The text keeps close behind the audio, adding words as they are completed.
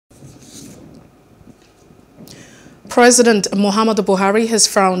President Muhammadu Buhari has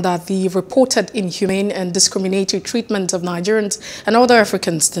frowned at the reported inhumane and discriminatory treatment of Nigerians and other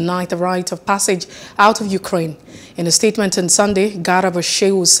Africans denied the right of passage out of Ukraine. In a statement on Sunday, Garba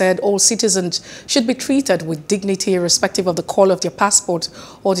Shehu said all citizens should be treated with dignity irrespective of the color of their passport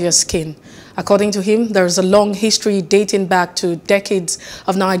or their skin. According to him, there is a long history dating back to decades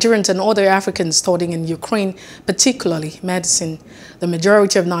of Nigerians and other Africans studying in Ukraine, particularly medicine. The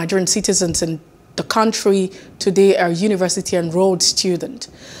majority of Nigerian citizens in the country today are university-enrolled students.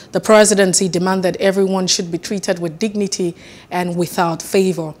 The presidency demanded everyone should be treated with dignity and without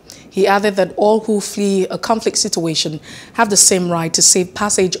favor. He added that all who flee a conflict situation have the same right to safe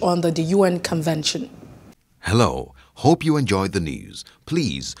passage under the UN Convention. Hello, hope you enjoyed the news.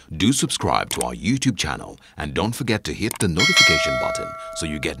 Please do subscribe to our YouTube channel and don't forget to hit the notification button so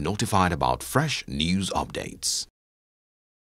you get notified about fresh news updates.